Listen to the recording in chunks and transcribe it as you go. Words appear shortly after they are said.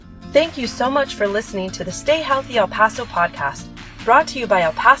Thank you so much for listening to the Stay Healthy El Paso podcast, brought to you by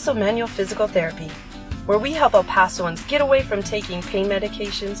El Paso Manual Physical Therapy, where we help El Pasoans get away from taking pain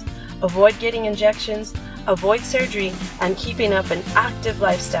medications, avoid getting injections, avoid surgery, and keeping up an active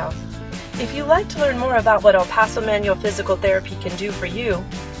lifestyle. If you'd like to learn more about what El Paso Manual Physical Therapy can do for you,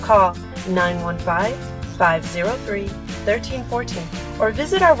 call 915-503-1314 or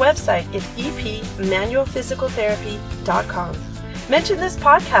visit our website at epmanualphysicaltherapy.com. Mention this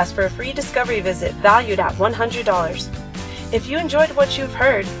podcast for a free discovery visit valued at $100. If you enjoyed what you've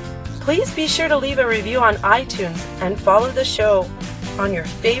heard, please be sure to leave a review on iTunes and follow the show on your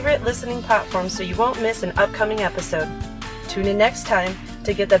favorite listening platform so you won't miss an upcoming episode. Tune in next time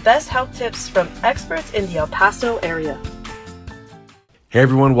to get the best health tips from experts in the El Paso area. Hey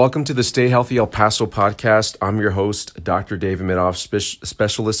everyone, welcome to the Stay Healthy El Paso podcast. I'm your host, Dr. David Midoff,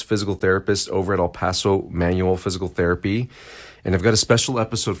 specialist physical therapist over at El Paso Manual Physical Therapy. And I've got a special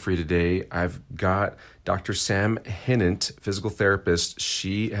episode for you today. I've got Dr. Sam Hinnant, physical therapist.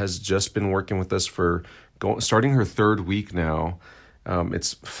 She has just been working with us for starting her third week now.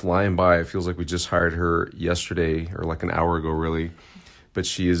 It's flying by. It feels like we just hired her yesterday or like an hour ago, really. But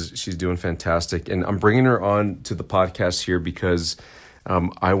she's doing fantastic. And I'm bringing her on to the podcast here because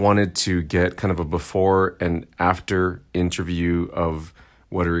I wanted to get kind of a before and after interview of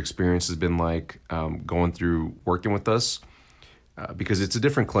what her experience has been like going through working with us. Because it's a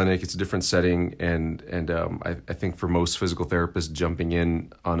different clinic, it's a different setting, and I think for most physical therapists jumping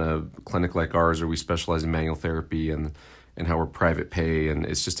in on a clinic like ours, where we specialize in manual therapy and how we're private pay, and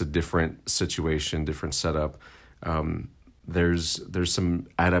it's just a different situation, different setup. There's some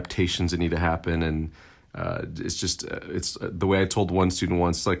adaptations that need to happen, and it's the way I told one student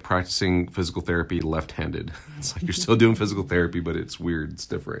once, it's like practicing physical therapy left-handed. It's like you're still doing physical therapy, but it's weird, it's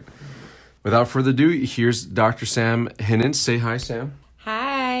different. Without further ado, here's Dr. Sam Hinnant. Say hi, Sam.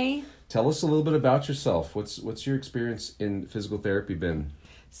 Hi. Tell us a little bit about yourself. What's your experience in physical therapy been?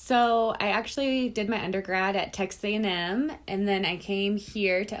 So I actually did my undergrad at Texas A&M, and then I came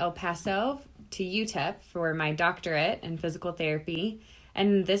here to El Paso to UTEP for my doctorate in physical therapy.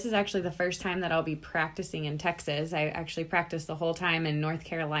 And this is actually the first time that I'll be practicing in Texas. I actually practiced the whole time in North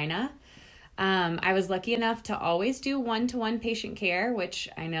Carolina. I was lucky enough to always do one-to-one patient care, which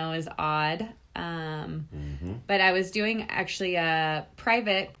I know is odd. But I was doing actually a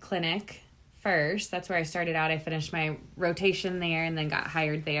private clinic first. That's where I started out. I finished my rotation there and then got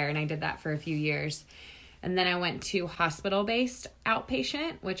hired there, and I did that for a few years. And then I went to hospital-based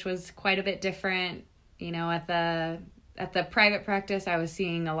outpatient, which was quite a bit different. You know, at the private practice, I was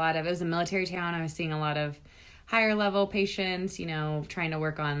seeing it was a military town. I was seeing a lot of higher level patients, you know, trying to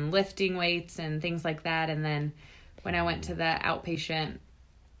work on lifting weights and things like that. And then when I went to the outpatient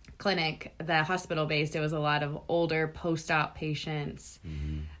clinic, the hospital based, it was a lot of older post-op patients.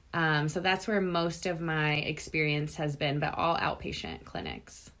 So that's where most of my experience has been, but all outpatient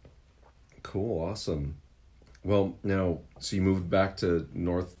clinics. Cool. Awesome. Well, now, so you moved back to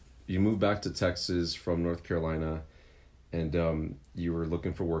Texas from North Carolina. And you were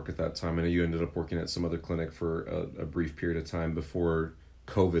looking for work at that time. I know you ended up working at some other clinic for a brief period of time before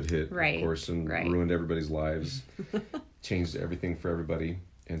COVID hit, right, of course, and ruined everybody's lives, changed everything for everybody.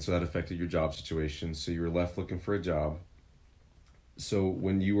 And so that affected your job situation. So you were left looking for a job. So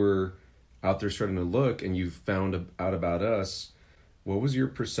when you were out there starting to look and you found out about us, what was your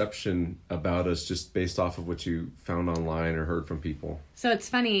perception about us just based off of what you found online or heard from people? So it's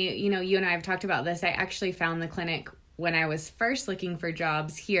funny, you know, you and I have talked about this. I actually found the clinic when I was first looking for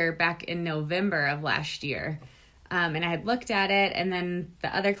jobs here back in November of last year. And I had looked at it, and then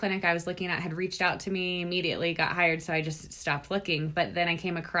the other clinic I was looking at had reached out to me, immediately got hired, so I just stopped looking. But then I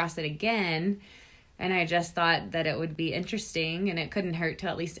came across it again, and I just thought that it would be interesting, and it couldn't hurt to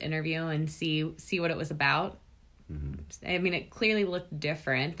at least interview and see what it was about. I mean, it clearly looked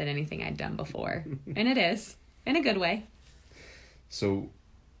different than anything I'd done before, and it is, in a good way. So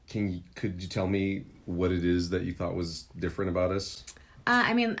could you tell me what it is that you thought was different about us?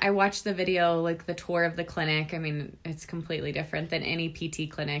 I mean, I watched the video, like the tour of the clinic. I mean, it's completely different than any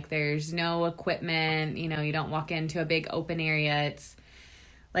PT clinic. There's no equipment, you know, you don't walk into a big open area. It's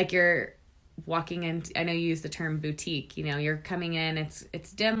like you're walking in, I know you use the term boutique, you know, you're coming in, it's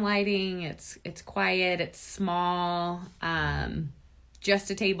dim lighting, it's quiet, it's small,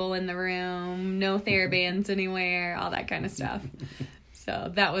 just a table in the room, no TheraBands anywhere, all that kind of stuff.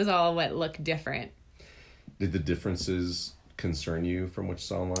 So that was all what looked different. Did the differences concern you from what you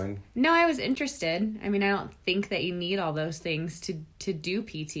saw online? No, I was interested. I mean, I don't think that you need all those things to do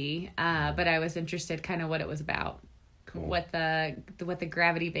PT, but I was interested kind of what it was about. Cool. What the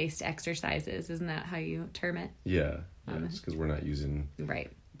gravity-based exercises, isn't that how you term it? Yeah, it's because we're not using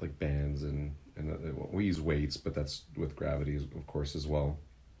right like we use weights, but that's with gravity, of course, as well.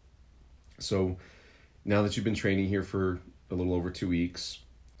 So now that you've been training here for a little over 2 weeks,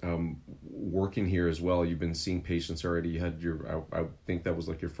 working here as well, you've been seeing patients already. You had I think that was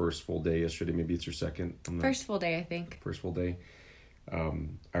like your first full day yesterday. Maybe it's your second. First full day, I think. First full day.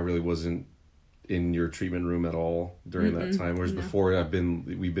 I really wasn't in your treatment room at all during that time. Whereas before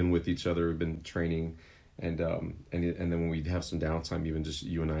we've been with each other, we've been training, and then when we'd have some downtime, even just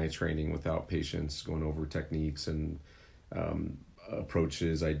you and I training without patients, going over techniques and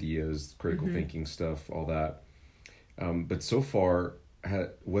approaches, ideas, critical thinking stuff, all that. But so far,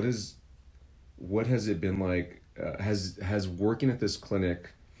 what has it been like? Has working at this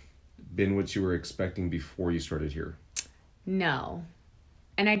clinic been what you were expecting before you started here? No.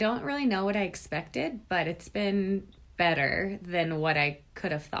 And I don't really know what I expected, but it's been better than what I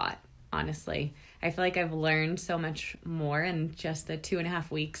could have thought, honestly. I feel like I've learned so much more in just the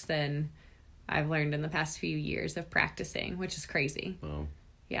 2.5 weeks than I've learned in the past few years of practicing, which is crazy. Wow.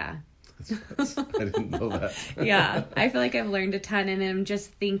 Yeah. I didn't know that. Yeah. I feel like I've learned a ton, and I'm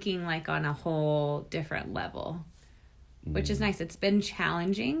just thinking like on a whole different level, which is nice. It's been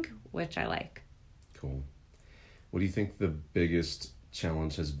challenging, which I like. Cool. What do you think the biggest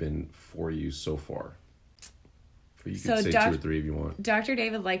challenge has been for you so far? You could say 2 or 3 if you want. Dr.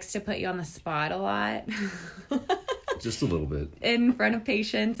 David likes to put you on the spot a lot. Just a little bit. In front of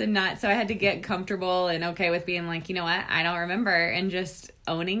patients and not. So I had to get comfortable and okay with being like, you know what, I don't remember, and just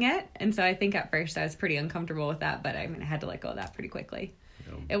owning it. And so I think at first I was pretty uncomfortable with that, but I had to let go of that pretty quickly.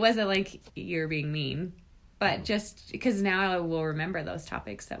 Yeah. It wasn't like you're being mean, but just because now I will remember those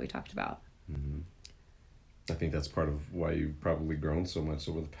topics that we talked about. Mm-hmm. I think that's part of why you've probably grown so much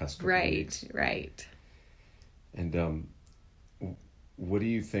over the past couple of weeks. Right. And what do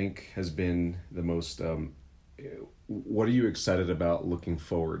you think has been the most, what are you excited about looking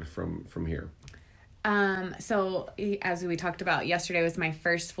forward from here? So as we talked about, yesterday was my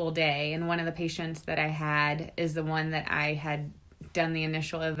first full day, and one of the patients that I had is the one that I had done the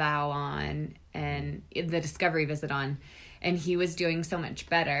initial eval on and the discovery visit on, and he was doing so much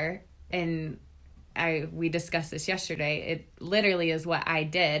better. And we discussed this yesterday. It literally is what I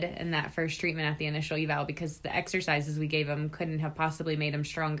did in that first treatment at the initial eval, because the exercises we gave him couldn't have possibly made him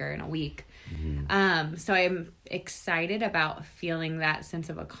stronger in a week. Mm-hmm. So I'm excited about feeling that sense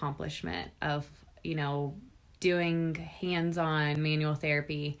of accomplishment of, doing hands-on manual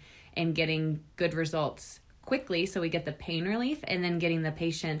therapy and getting good results quickly. So we get the pain relief, and then getting the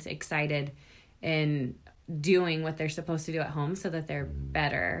patients excited and doing what they're supposed to do at home so that they're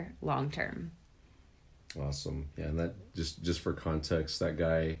better long-term. Awesome. Yeah, and that just for context, that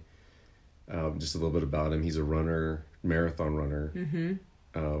guy, just a little bit about him. He's a runner, marathon runner. Mm-hmm.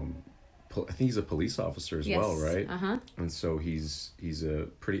 I think he's a police officer as well, right? Uh-huh. And so he's a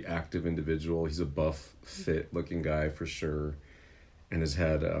pretty active individual. He's a buff, fit-looking guy for sure, and has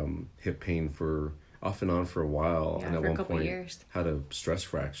had hip pain off and on for a while. Yeah, and at for one a couple point years. Had a stress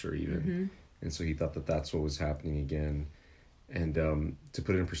fracture even. Mm-hmm. And so he thought that that's what was happening again. And to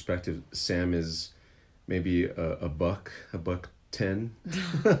put it in perspective, Sam is maybe a buck 10.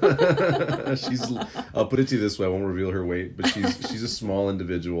 I'll put it to you this way, I won't reveal her weight, but she's a small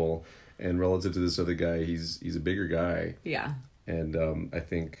individual, and relative to this other guy, he's a bigger guy. Yeah. And I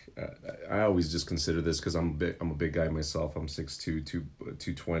think I always just consider this, because I'm a big guy myself. I'm 6'2",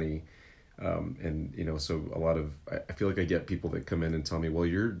 220. And so a lot of, I feel like I get people that come in and tell me, well,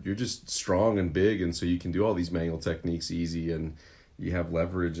 you're just strong and big, and so you can do all these manual techniques easy, and you have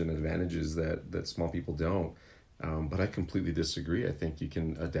leverage and advantages that small people don't. But I completely disagree. I think you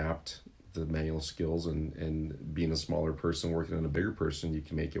can adapt the manual skills, and being a smaller person working on a bigger person, you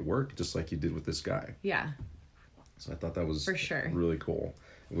can make it work, just like you did with this guy. Yeah. So I thought that was for sure really cool.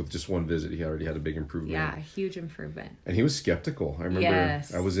 With just one visit, he already had a big improvement. Yeah, huge improvement. And he was skeptical. I remember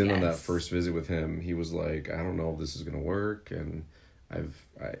I was in on that first visit with him. He was like, I don't know if this is going to work, and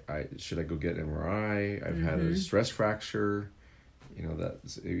I should I go get an MRI? I've had a stress fracture.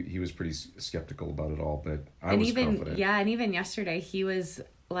 He was pretty skeptical about it all, but I was confident. Yeah, and even yesterday, he was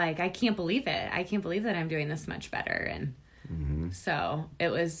like, I can't believe it. I can't believe that I'm doing this much better. And so it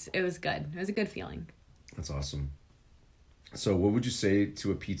was good. It was a good feeling. That's awesome. So what would you say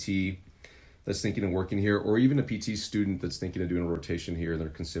to a PT that's thinking of working here, or even a PT student that's thinking of doing a rotation here, and they're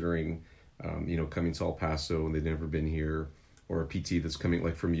considering, coming to El Paso and they've never been here, or a PT that's coming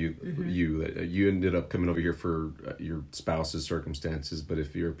like from you, you ended up coming over here for your spouse's circumstances, but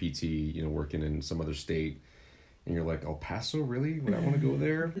if you're a PT, working in some other state, and you're like, El Paso, really? Would I want to go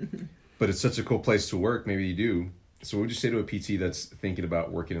there? But it's such a cool place to work. Maybe you do. So what would you say to a PT that's thinking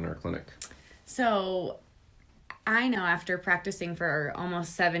about working in our clinic? So I know after practicing for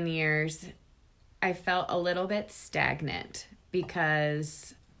almost 7 years, I felt a little bit stagnant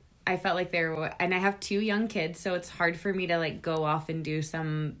because I felt like and I have 2 young kids, so it's hard for me to like go off and do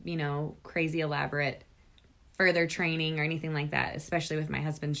some, crazy elaborate further training or anything like that, especially with my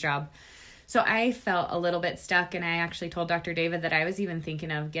husband's job. So I felt a little bit stuck, and I actually told Dr. David that I was even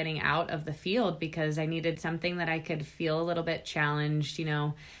thinking of getting out of the field because I needed something that I could feel a little bit challenged,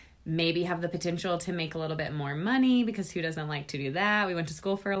 maybe have the potential to make a little bit more money, because who doesn't like to do that? We went to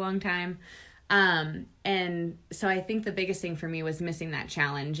school for a long time. And so I think the biggest thing for me was missing that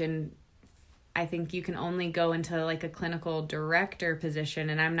challenge. And I think you can only go into like a clinical director position,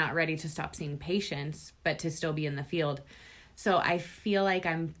 and I'm not ready to stop seeing patients, but to still be in the field. So I feel like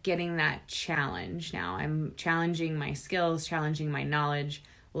I'm getting that challenge now. I'm challenging my skills, challenging my knowledge,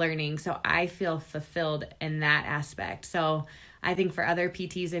 learning. So I feel fulfilled in that aspect. So I think for other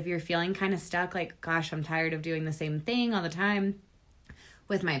PTs, if you're feeling kind of stuck, like, gosh, I'm tired of doing the same thing all the time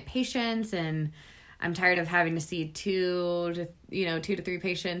with my patients, and I'm tired of having to see 2 to 3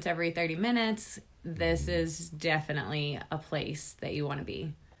 patients every 30 minutes, this is definitely a place that you want to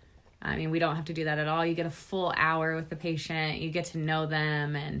be. I mean, we don't have to do that at all. You get a full hour with the patient, you get to know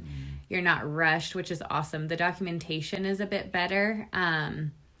them, and you're not rushed, which is awesome. The documentation is a bit better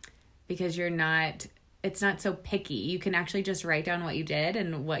because it's not so picky. You can actually just write down what you did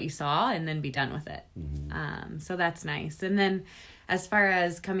and what you saw and then be done with it. So that's nice. And then as far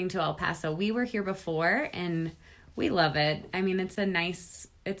as coming to El Paso, we were here before and we love it. I mean, it's a nice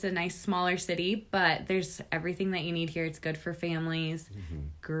smaller city, but there's everything that you need here. It's good for families,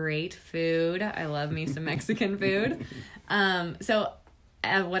 great food. I love me some Mexican food. So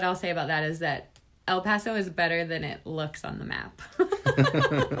what I'll say about that is that El Paso is better than it looks on the map.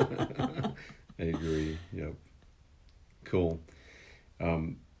 I agree. Yep. Cool.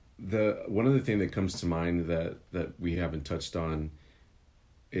 One other thing that comes to mind that we haven't touched on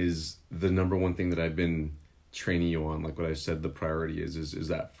is the number one thing that I've been training you on, like what I said, the priority is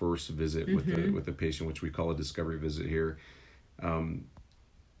that first visit with the patient, which we call a discovery visit here.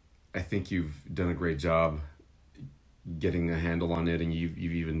 I think you've done a great job getting a handle on it, and you've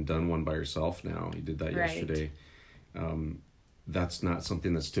even done one by yourself now. You did that yesterday. That's not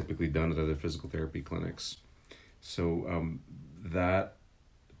something that's typically done at other physical therapy clinics. So that,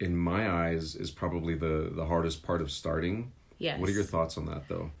 in my eyes, is probably the hardest part of starting. Yes. What are your thoughts on that,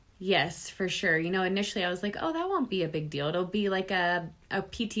 though? Yes, for sure. Initially I was like, oh, that won't be a big deal. It'll be like a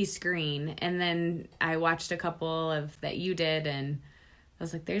PT screen. And then I watched a couple of that you did, and I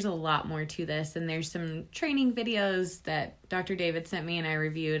was like, there's a lot more to this. And there's some training videos that Dr. David sent me and I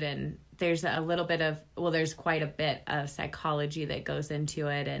reviewed, and there's there's quite a bit of psychology that goes into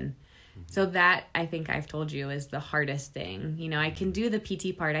it. And so that, I think I've told you, is the hardest thing. I can do the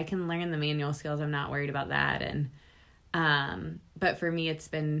PT part. I can learn the manual skills. I'm not worried about that. But for me, it's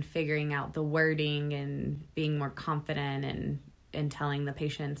been figuring out the wording and being more confident and telling the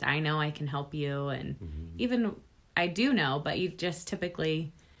patients, I know I can help you. And even I do know, but you just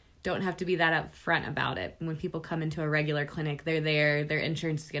typically don't have to be that upfront about it. When people come into a regular clinic, they're there, their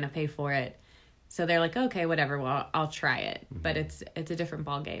insurance is going to pay for it. So they're like, okay, whatever, well, I'll try it. But it's a different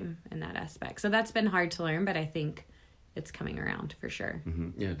ball game in that aspect. So that's been hard to learn, but I think it's coming around for sure.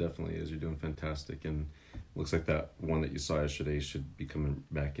 Yeah, it definitely is. You're doing fantastic. And looks like that one that you saw yesterday should be coming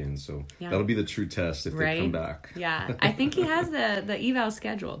back in. So that'll be the true test if they come back. Yeah, I think he has the eval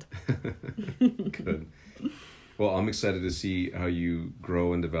scheduled. Good. Well, I'm excited to see how you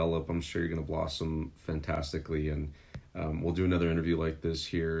grow and develop. I'm sure you're going to blossom fantastically. And we'll do another interview like this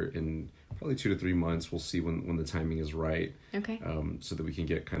here in probably 2 to 3 months. We'll see when the timing is right. Okay. So that we can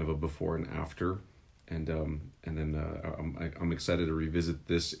get kind of a before and after. And then I'm excited to revisit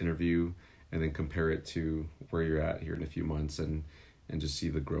this interview and then compare it to where you're at here in a few months and just see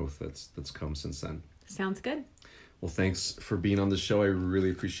the growth that's come since then. Sounds good. Well, thanks for being on the show. I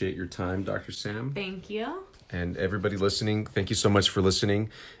really appreciate your time, Dr. Sam. Thank you. And everybody listening, thank you so much for listening.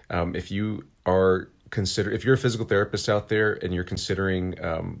 If you're a physical therapist out there and you're considering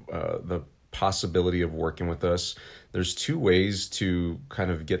the possibility of working with us, there's 2 ways to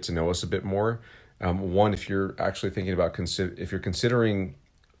kind of get to know us a bit more. One, if you're actually thinking about if you're considering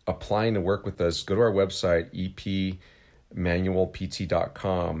applying to work with us, go to our website,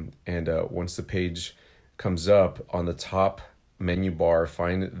 epmanualpt.com, and once the page comes up, on the top menu bar,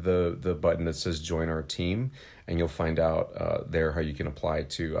 find the button that says join our team, and you'll find out there how you can apply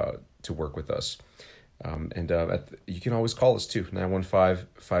to work with us. You can always call us too,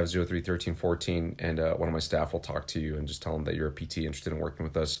 915-503-1314, and one of my staff will talk to you and just tell them that you're a PT interested in working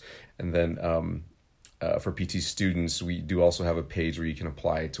with us. And then for PT students, we do also have a page where you can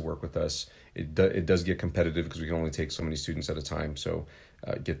apply to work with us. It does get competitive because we can only take so many students at a time. So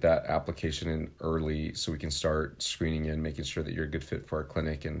get that application in early so we can start screening in, making sure that you're a good fit for our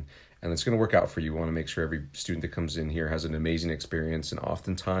clinic. And it's going to work out for you. We want to make sure every student that comes in here has an amazing experience. And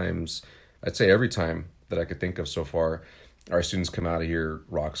oftentimes, I'd say every time that I could think of so far, our students come out of here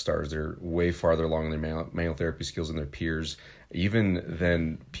rock stars. They're way farther along in their manual therapy skills than their peers, even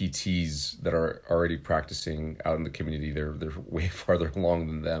than PTs that are already practicing out in the community. They're way farther along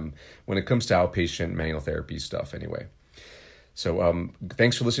than them when it comes to outpatient manual therapy stuff anyway. So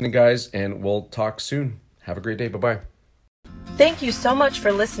thanks for listening, guys, and we'll talk soon. Have a great day. Bye-bye. Thank you so much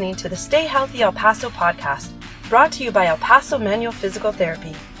for listening to the Stay Healthy El Paso podcast, brought to you by El Paso Manual Physical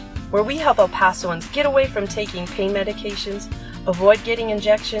Therapy, where we help El Pasoans get away from taking pain medications, avoid getting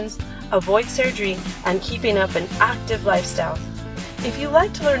injections, avoid surgery, and keeping up an active lifestyle. If you'd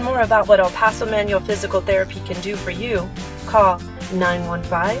like to learn more about what El Paso Manual Physical Therapy can do for you, call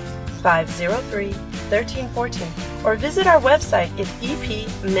 915-503-1314 or visit our website at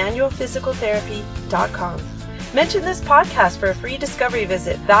epmanualphysicaltherapy.com. Mention this podcast for a free discovery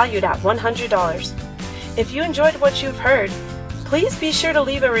visit valued at $100. If you enjoyed what you've heard, please be sure to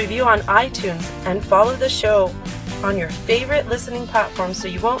leave a review on iTunes and follow the show on your favorite listening platform so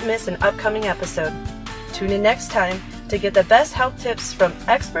you won't miss an upcoming episode. Tune in next time to get the best health tips from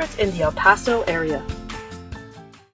experts in the El Paso area.